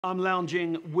I'm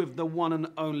lounging with the one and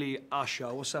only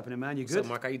Usher. What's happening, man? You good? What's up,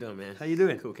 Mark? How you doing, man? How you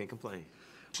doing? Cool, can't complain.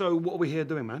 So what are we here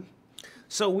doing, man?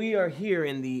 So we are here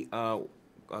in the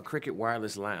Cricket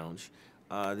Wireless Lounge.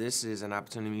 This is an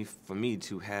opportunity for me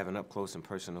to have an up-close and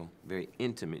personal, very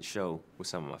intimate show with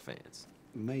some of my fans.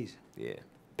 Amazing. Yeah.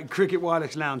 Cricket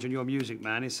Wireless Lounge and your music,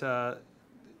 man.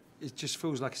 It just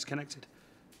feels like it's connected.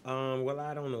 Well,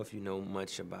 I don't know if you know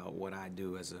much about what I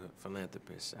do as a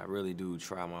philanthropist. I really do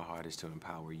try my hardest to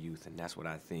empower youth, and that's what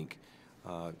I think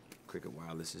Cricket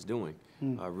Wireless is doing.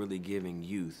 Really giving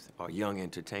youth, or young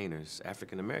entertainers,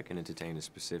 African-American entertainers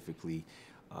specifically,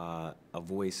 a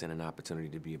voice and an opportunity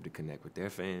to be able to connect with their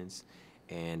fans.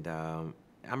 And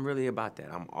I'm really about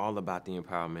that. I'm all about the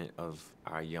empowerment of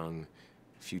our young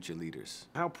future leaders.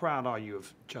 How proud are you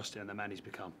of Justin and the man he's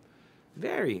become?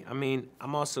 Very. I mean,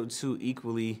 I'm also too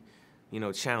equally,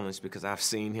 challenged because I've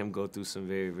seen him go through some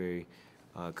very, very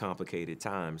complicated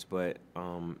times. But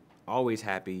always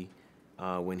happy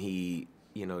when he,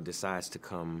 decides to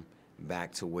come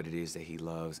back to what it is that he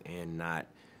loves and not,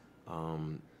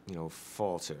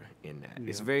 falter in that. Yeah.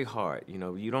 It's very hard.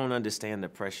 You don't understand the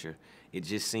pressure. It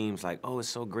just seems like, oh, it's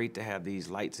so great to have these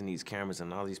lights and these cameras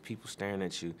and all these people staring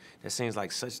at you. That seems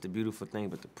like such the beautiful thing,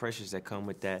 but the pressures that come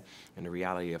with that and the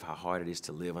reality of how hard it is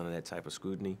to live under that type of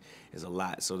scrutiny is a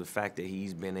lot. So the fact that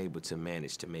he's been able to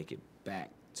manage to make it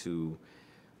back to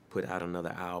put out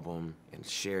another album and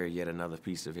share yet another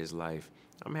piece of his life,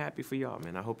 I'm happy for y'all,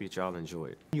 man. I hope that y'all enjoy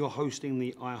it. You're hosting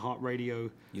the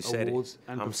iHeartRadio Awards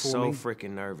and I'm performing. so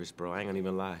freaking nervous, bro. I ain't gonna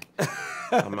even lie.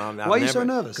 Why are you so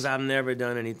nervous? Because I've never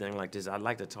done anything like this. I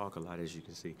like to talk a lot, as you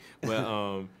can see.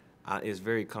 But it's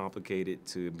very complicated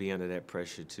to be under that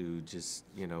pressure to just,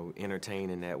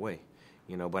 entertain in that way.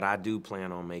 But I do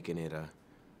plan on making it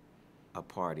a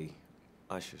party,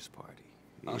 Usher's party.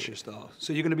 Yeah. Usher style.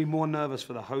 So you're going to be more nervous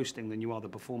for the hosting than you are the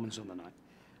performance on the night?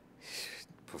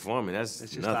 Performing, that's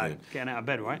it's just nothing. Like getting out of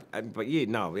bed, right? But yeah,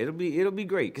 no, it'll be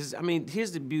great. Because, I mean,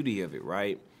 here's the beauty of it,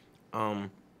 right?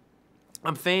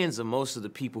 I'm fans of most of the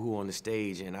people who are on the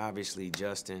stage, and obviously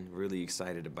Justin, really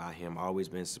excited about him. Always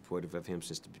been supportive of him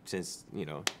since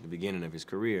the beginning of his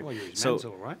career. Well, you're his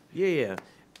mentor, right? Yeah,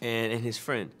 and his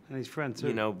friend. And his friend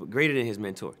too. But greater than his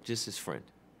mentor, just his friend.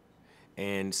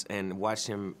 And watch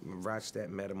that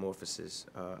metamorphosis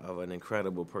of an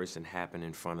incredible person happen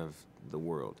in front of the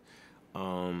world.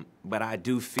 But I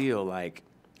do feel like,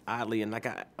 oddly, and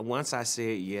once I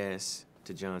said yes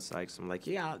to John Sykes, I'm like,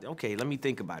 yeah, okay, let me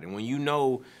think about it. When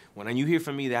you hear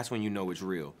from me, that's when you know it's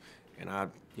real. And I,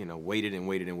 waited and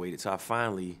waited and waited. So I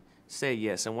finally said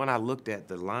yes. And when I looked at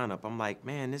the lineup, I'm like,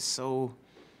 man, this so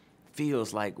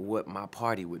feels like what my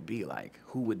party would be like.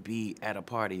 Who would be at a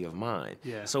party of mine?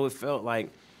 Yeah. So it felt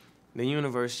like the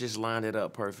universe just lined it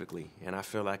up perfectly, and I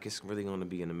feel like it's really going to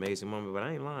be an amazing moment. But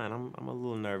I ain't lying; I'm a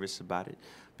little nervous about it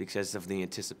because of the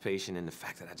anticipation and the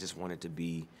fact that I just want it to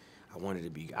be. I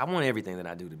want everything that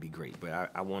I do to be great,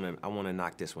 but I want to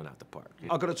knock this one out the park.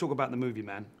 I've got to talk about the movie,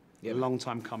 man. Yeah. A long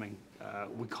time coming.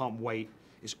 We can't wait.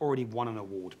 It's already won an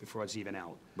award before it's even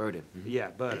out. Burden. Mm-hmm.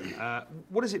 Yeah, Burden.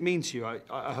 What does it mean to you?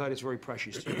 I heard it's very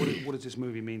precious to you. What does this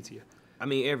movie mean to you? I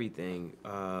mean, everything.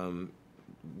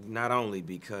 Not only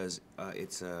because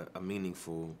it's a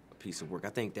meaningful piece of work. I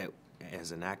think that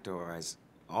as an actor, or as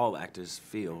all actors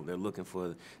feel, they're looking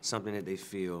for something that they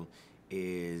feel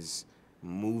is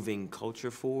moving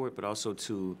culture forward, but also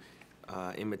to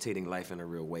imitating life in a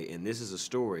real way. And this is a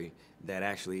story that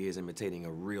actually is imitating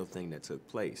a real thing that took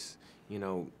place.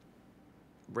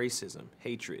 Racism,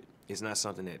 hatred is not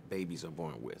something that babies are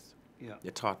born with. Yeah.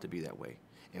 They're taught to be that way.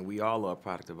 And we all are a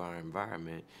product of our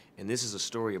environment. And this is a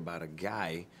story about a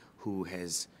guy who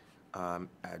has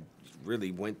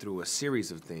really went through a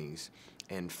series of things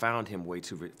and found his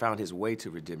way to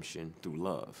redemption through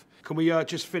love. Can we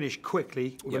just finish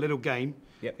quickly with a little game?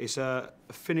 Yep. It's a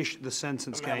finish the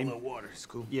sentence game. Have a little water. It's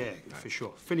cool. Yeah, for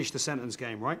sure. Finish the sentence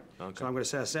game, right? Okay. So I'm going to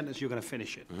say a sentence, you're going to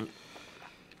finish it. Mm-hmm.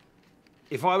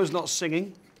 If I was not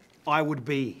singing, I would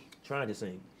be. Trying to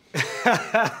sing.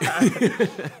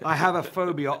 I have a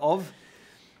phobia of.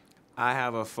 I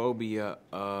have a phobia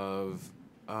of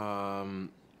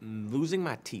losing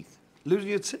my teeth. Losing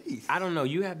your teeth? I don't know.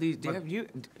 You have these.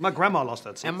 My grandma lost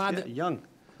her teeth. Am I young?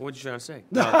 What you trying to say?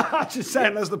 No, I'm just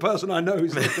saying that's the person I know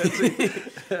who's lost their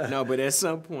teeth. No, but at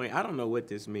some point, I don't know what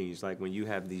this means. Like when you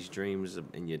have these dreams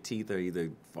and your teeth are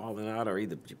either falling out or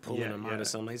either you're pulling them out or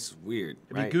something. It's weird.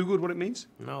 Have you Googled what it means?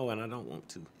 No, and I don't want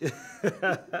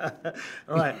to.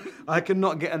 All right. I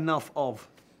cannot get enough of.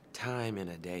 Time in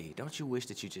a day. Don't you wish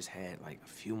that you just had like a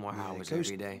few more hours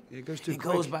every day? It goes too quick.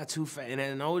 It goes by too fast. And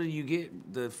then the older you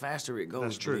get, the faster it goes.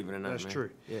 That's true. Believe it or not, That's man. true.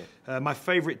 Yeah. My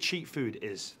favorite cheat food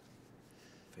is?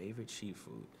 Favorite cheat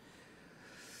food?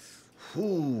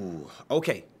 Ooh,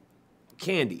 okay.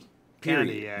 Candy. Period.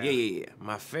 Candy, yeah. Yeah.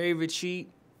 My favorite cheat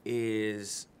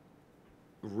is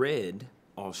red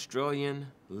Australian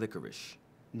licorice.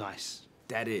 Nice.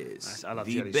 That is Nice. I love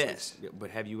the jelly best. sweets. But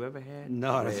have you ever had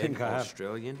No, I don't red think I have.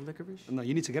 Australian licorice? No,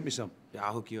 you need to get me some. Yeah,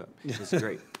 I'll hook you up. It's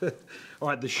great. All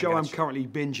right, the show got I'm you. currently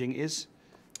binging is.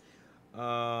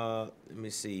 Let me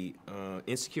see.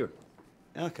 Insecure.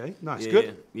 Okay, nice, Yeah,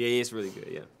 good. Yeah, it's really good.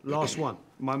 Yeah. Last one,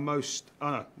 my most.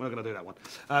 Oh no, we're not gonna do that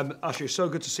one. Usher, so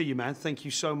good to see you, man. Thank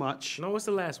you so much. No, what's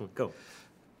the last one? Go.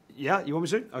 Yeah, you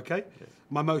want me to? Okay.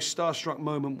 My most starstruck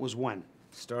moment was when.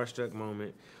 Starstruck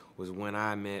moment was when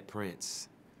I met Prince.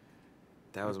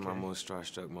 That was my most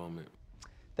starstruck moment.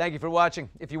 Thank you for watching.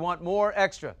 If you want more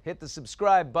extra, hit the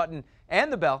subscribe button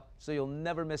and the bell so you'll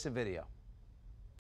never miss a video.